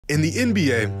In the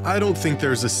NBA, I don't think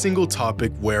there's a single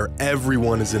topic where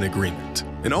everyone is in agreement.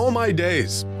 In all my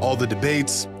days, all the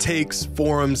debates, takes,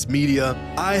 forums, media,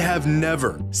 I have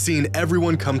never seen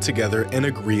everyone come together and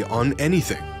agree on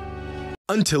anything.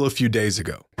 Until a few days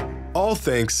ago. All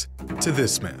thanks to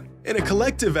this man. In a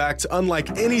collective act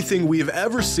unlike anything we have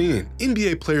ever seen,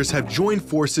 NBA players have joined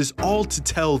forces all to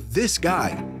tell this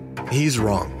guy he's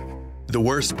wrong. The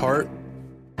worst part?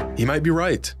 He might be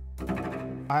right.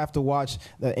 I have to watch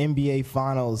the NBA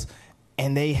Finals,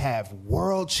 and they have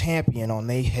world champion on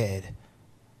their head.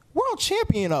 World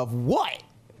champion of what?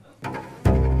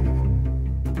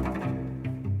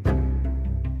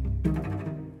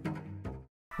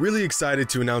 Really excited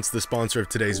to announce the sponsor of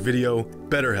today's video,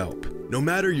 BetterHelp. No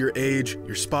matter your age,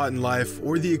 your spot in life,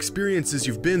 or the experiences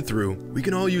you've been through, we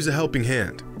can all use a helping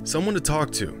hand, someone to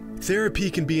talk to. Therapy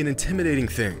can be an intimidating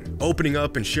thing. Opening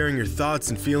up and sharing your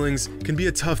thoughts and feelings can be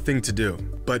a tough thing to do.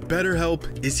 But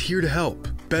BetterHelp is here to help.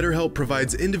 BetterHelp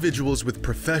provides individuals with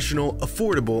professional,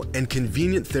 affordable, and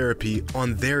convenient therapy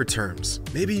on their terms.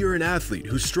 Maybe you're an athlete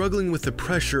who's struggling with the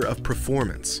pressure of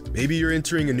performance. Maybe you're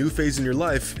entering a new phase in your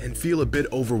life and feel a bit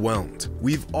overwhelmed.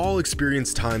 We've all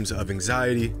experienced times of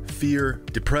anxiety, fear,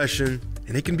 depression,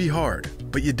 and it can be hard,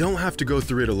 but you don't have to go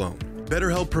through it alone.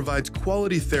 BetterHelp provides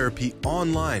quality therapy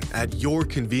online at your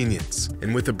convenience.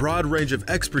 And with a broad range of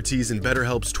expertise in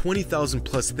BetterHelp's 20,000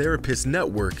 plus therapist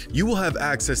network, you will have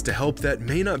access to help that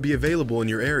may not be available in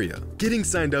your area. Getting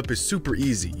signed up is super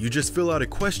easy. You just fill out a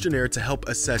questionnaire to help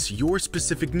assess your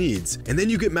specific needs, and then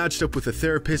you get matched up with a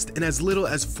therapist in as little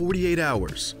as 48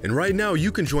 hours. And right now,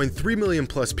 you can join 3 million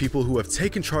plus people who have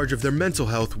taken charge of their mental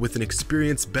health with an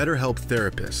experienced BetterHelp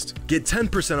therapist. Get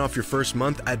 10% off your first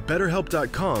month at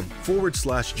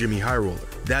BetterHelp.com/Jimmy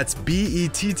Highroller. That's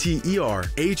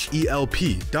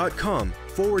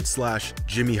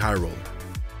BetterHelp.com/Jimmy Highroller.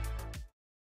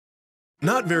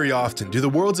 Not very often do the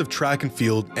worlds of track and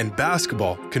field and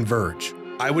basketball converge.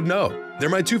 I would know. They're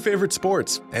my two favorite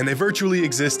sports, and they virtually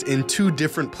exist in two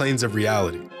different planes of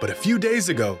reality. But a few days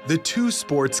ago, the two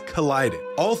sports collided,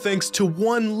 all thanks to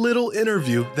one little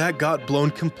interview that got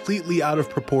blown completely out of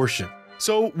proportion.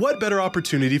 So what better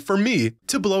opportunity for me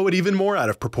to blow it even more out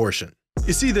of proportion?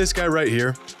 You see this guy right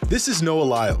here? This is Noah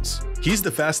Lyles. He's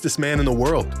the fastest man in the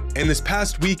world. And this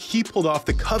past week, he pulled off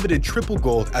the coveted triple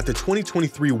gold at the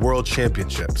 2023 World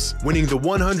Championships, winning the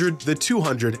 100, the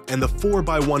 200, and the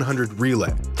 4x100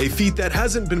 relay, a feat that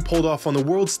hasn't been pulled off on the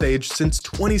world stage since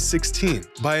 2016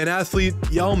 by an athlete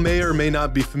y'all may or may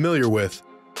not be familiar with,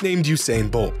 named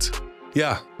Usain Bolt.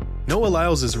 Yeah, Noah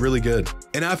Lyles is really good.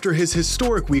 And after his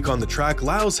historic week on the track,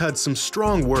 Lyles had some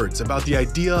strong words about the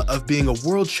idea of being a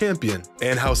world champion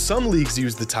and how some leagues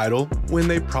use the title when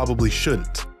they probably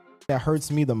shouldn't. That hurts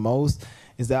me the most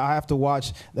is that I have to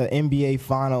watch the NBA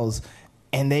Finals,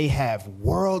 and they have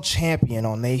world champion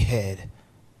on their head.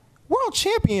 World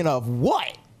champion of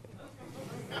what?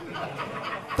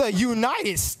 The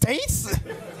United States?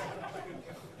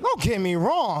 Don't get me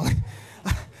wrong.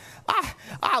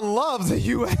 I love the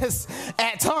U.S.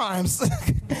 at times,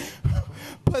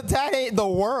 but that ain't the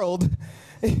world.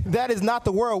 That is not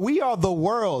the world. We are the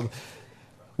world.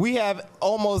 We have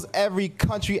almost every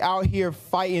country out here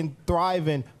fighting,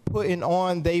 thriving, putting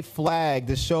on their flag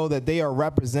to show that they are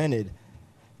represented.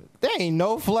 There ain't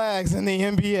no flags in the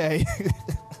NBA.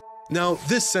 Now,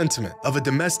 this sentiment of a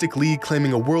domestic league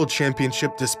claiming a world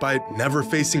championship despite never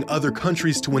facing other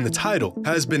countries to win the title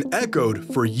has been echoed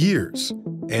for years,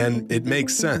 and it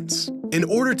makes sense. In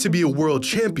order to be a world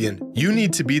champion, you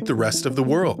need to beat the rest of the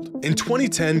world. In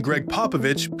 2010, Greg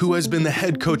Popovich, who has been the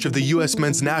head coach of the US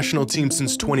men's national team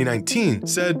since 2019,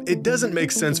 said it doesn't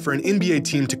make sense for an NBA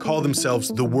team to call themselves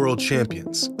the world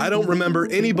champions. I don't remember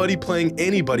anybody playing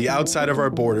anybody outside of our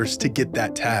borders to get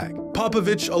that tag.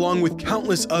 Popovich, along with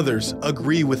countless others,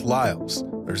 agree with Lyles.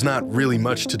 There's not really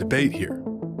much to debate here.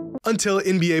 Until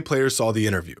NBA players saw the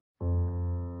interview.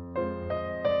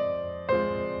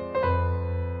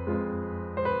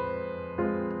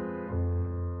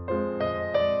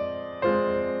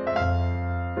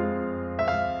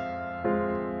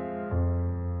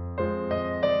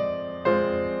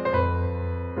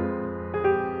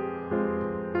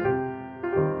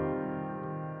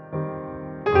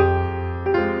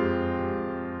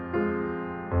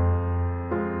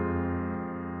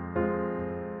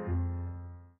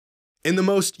 In the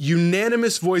most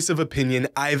unanimous voice of opinion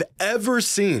I've ever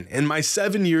seen in my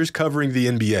 7 years covering the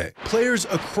NBA, players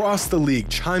across the league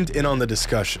chimed in on the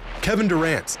discussion. Kevin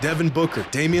Durant, Devin Booker,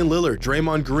 Damian Lillard,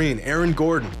 Draymond Green, Aaron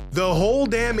Gordon. The whole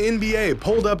damn NBA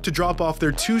pulled up to drop off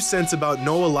their 2 cents about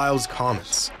Noah Lyles'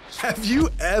 comments. Have you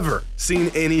ever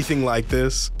seen anything like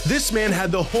this? This man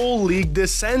had the whole league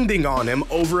descending on him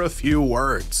over a few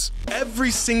words.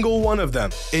 Every single one of them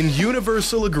in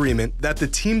universal agreement that the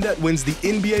team that wins the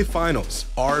NBA Finals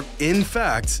are, in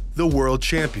fact, the world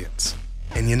champions.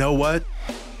 And you know what?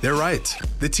 They're right.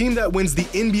 The team that wins the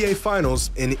NBA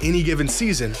Finals in any given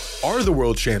season are the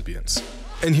world champions.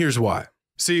 And here's why.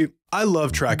 See, I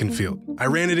love track and field. I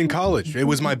ran it in college. It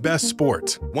was my best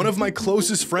sport. One of my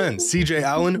closest friends, CJ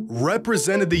Allen,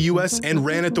 represented the US and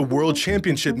ran at the World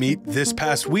Championship meet this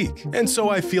past week. And so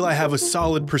I feel I have a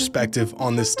solid perspective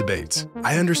on this debate.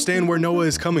 I understand where Noah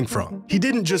is coming from. He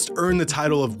didn't just earn the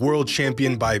title of world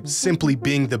champion by simply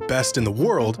being the best in the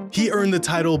world. He earned the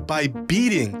title by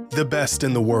beating the best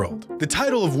in the world. The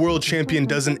title of world champion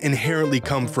doesn't inherently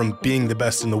come from being the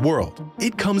best in the world.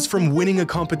 It comes from winning a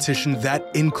competition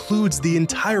that includes the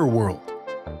entire world.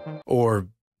 Or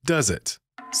does it?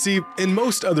 See, in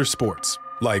most other sports,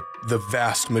 like the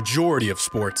vast majority of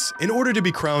sports, in order to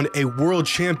be crowned a world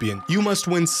champion, you must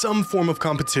win some form of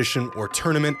competition or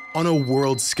tournament on a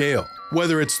world scale.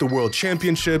 Whether it's the World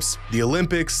Championships, the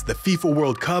Olympics, the FIFA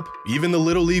World Cup, even the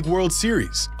Little League World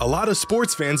Series. A lot of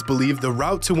sports fans believe the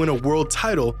route to win a world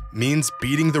title means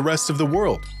beating the rest of the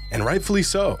world, and rightfully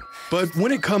so. But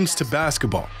when it comes to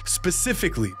basketball,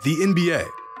 specifically the NBA,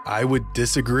 I would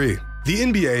disagree. The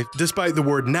NBA, despite the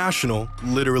word national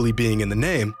literally being in the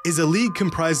name, is a league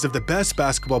comprised of the best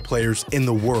basketball players in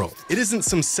the world. It isn't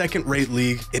some second-rate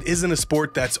league. It isn't a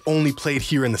sport that's only played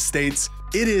here in the States.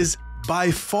 It is by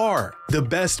far the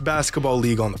best basketball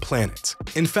league on the planet.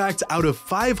 In fact, out of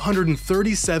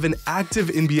 537 active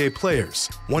NBA players,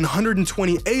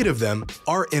 128 of them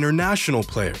are international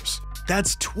players.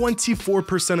 That's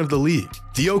 24% of the league.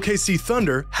 The OKC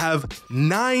Thunder have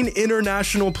 9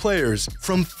 international players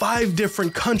from 5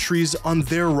 different countries on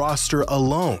their roster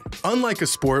alone. Unlike a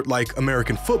sport like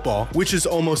American football, which is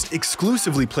almost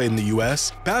exclusively played in the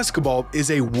US, basketball is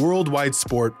a worldwide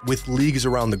sport with leagues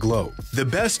around the globe. The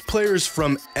best players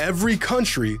from every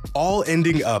country all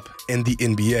ending up in the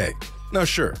NBA. Now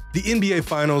sure, the NBA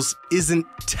Finals isn't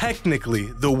technically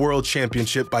the World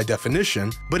Championship by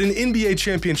definition, but an NBA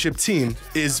championship team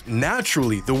is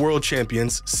naturally the world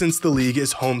champions since the league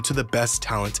is home to the best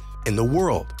talent in the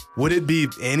world. Would it be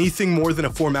anything more than a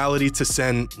formality to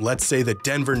send, let's say, the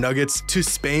Denver Nuggets to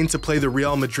Spain to play the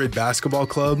Real Madrid basketball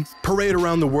club, parade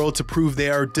around the world to prove they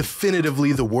are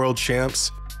definitively the world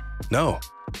champs? No.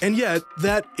 And yet,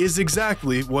 that is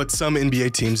exactly what some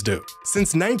NBA teams do.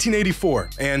 Since 1984,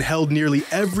 and held nearly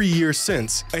every year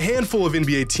since, a handful of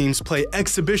NBA teams play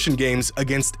exhibition games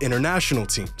against international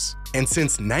teams. And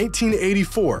since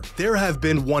 1984, there have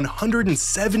been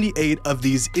 178 of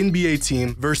these NBA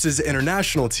team versus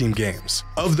international team games.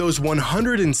 Of those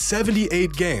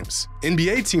 178 games,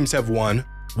 NBA teams have won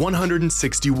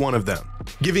 161 of them,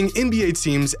 giving NBA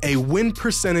teams a win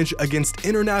percentage against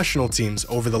international teams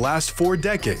over the last 4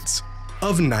 decades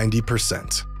of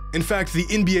 90%. In fact, the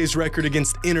NBA's record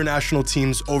against international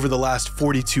teams over the last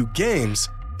 42 games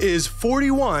is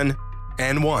 41-1.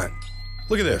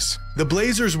 Look at this. The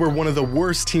Blazers were one of the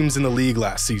worst teams in the league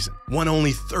last season, won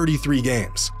only 33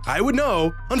 games. I would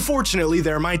know, unfortunately,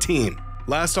 they're my team.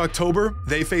 Last October,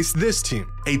 they faced this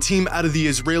team, a team out of the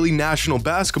Israeli National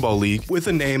Basketball League with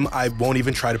a name I won't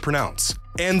even try to pronounce.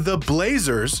 And the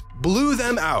Blazers blew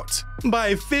them out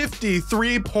by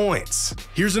 53 points.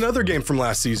 Here's another game from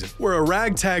last season, where a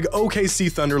ragtag OKC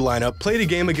Thunder lineup played a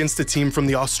game against a team from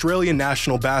the Australian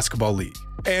National Basketball League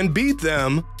and beat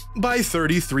them by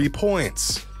 33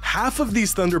 points. Half of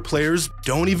these Thunder players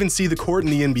don't even see the court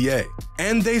in the NBA,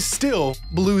 and they still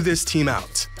blew this team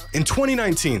out. In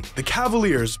 2019, the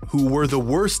Cavaliers, who were the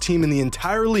worst team in the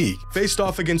entire league, faced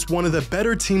off against one of the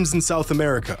better teams in South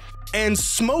America and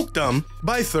smoked them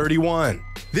by 31.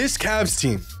 This Cavs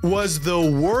team was the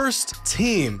worst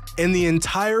team in the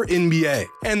entire NBA,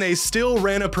 and they still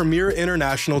ran a premier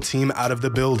international team out of the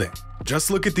building. Just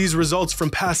look at these results from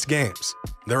past games.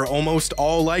 They're almost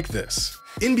all like this.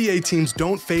 NBA teams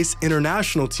don't face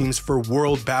international teams for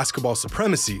world basketball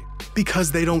supremacy because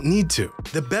they don't need to.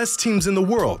 The best teams in the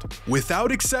world,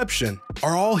 without exception,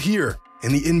 are all here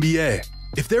in the NBA.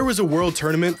 If there was a world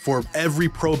tournament for every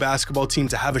pro basketball team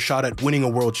to have a shot at winning a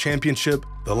world championship,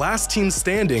 the last team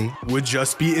standing would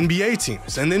just be NBA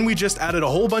teams, and then we just added a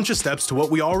whole bunch of steps to what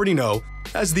we already know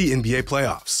as the NBA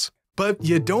playoffs. But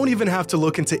you don't even have to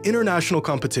look into international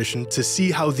competition to see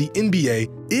how the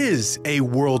NBA is a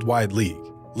worldwide league.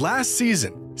 Last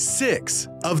season, 6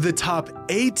 of the top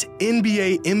 8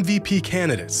 NBA MVP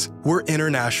candidates were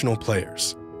international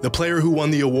players. The player who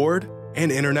won the award, an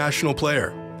international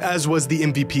player, as was the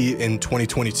MVP in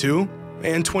 2022,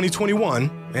 and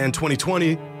 2021, and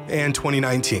 2020, and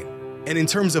 2019. And in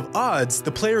terms of odds,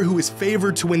 the player who is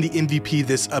favored to win the MVP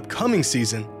this upcoming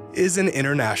season is an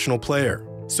international player.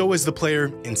 So is the player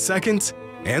in 2nd,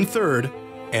 and 3rd,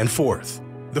 and 4th.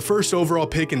 The first overall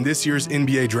pick in this year's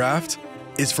NBA draft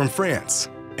is from France.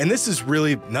 And this is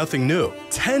really nothing new.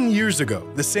 10 years ago,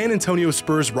 the San Antonio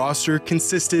Spurs roster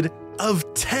consisted of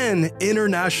 10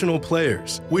 international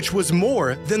players, which was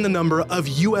more than the number of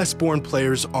US-born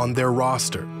players on their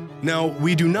roster. Now,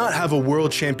 we do not have a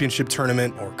world championship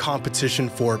tournament or competition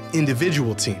for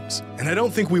individual teams, and I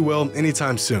don't think we will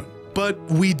anytime soon. But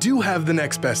we do have the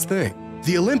next best thing,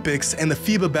 the Olympics and the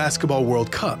FIBA Basketball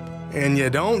World Cup. And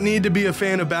you don't need to be a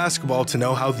fan of basketball to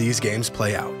know how these games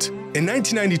play out. In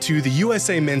 1992, the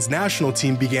USA men's national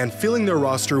team began filling their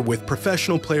roster with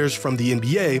professional players from the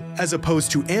NBA as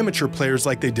opposed to amateur players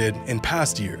like they did in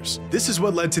past years. This is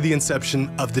what led to the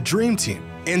inception of the Dream Team.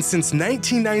 And since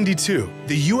 1992,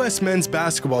 the US men's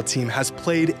basketball team has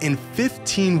played in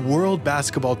 15 world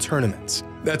basketball tournaments.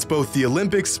 That's both the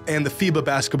Olympics and the FIBA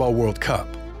Basketball World Cup.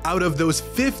 Out of those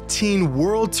 15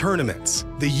 world tournaments,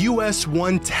 the US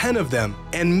won 10 of them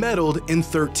and medaled in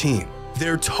 13.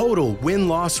 Their total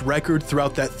win-loss record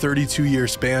throughout that 32-year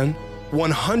span,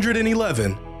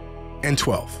 111 and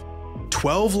 12.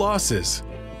 12 losses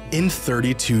in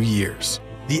 32 years.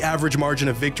 The average margin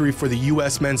of victory for the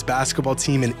US men's basketball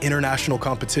team in international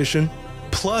competition,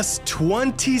 plus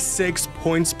 26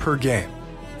 points per game.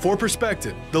 For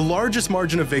perspective, the largest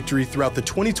margin of victory throughout the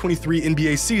 2023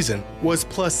 NBA season was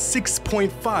plus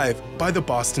 6.5 by the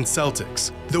Boston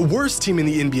Celtics. The worst team in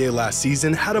the NBA last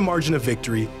season had a margin of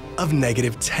victory of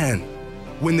 -10.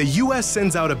 When the US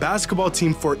sends out a basketball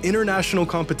team for international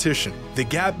competition, the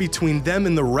gap between them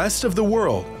and the rest of the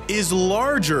world is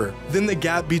larger than the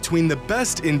gap between the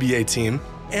best NBA team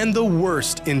and the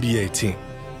worst NBA team.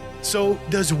 So,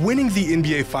 does winning the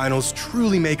NBA Finals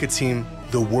truly make a team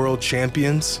the world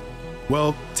champions?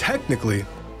 Well, technically,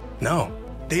 no.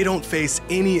 They don't face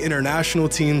any international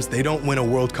teams, they don't win a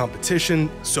world competition,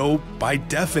 so by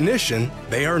definition,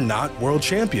 they are not world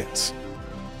champions.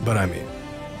 But I mean,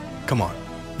 come on.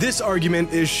 This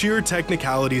argument is sheer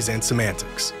technicalities and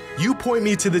semantics. You point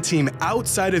me to the team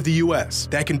outside of the US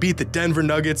that can beat the Denver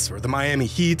Nuggets or the Miami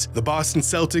Heat, the Boston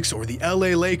Celtics, or the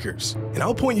LA Lakers, and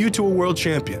I'll point you to a world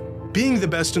champion. Being the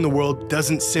best in the world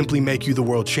doesn't simply make you the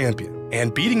world champion,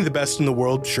 and beating the best in the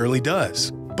world surely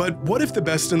does. But what if the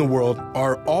best in the world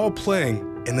are all playing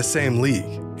in the same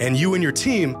league, and you and your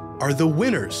team are the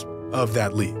winners of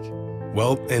that league?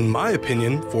 Well, in my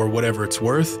opinion, for whatever it's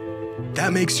worth,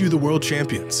 that makes you the world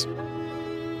champions.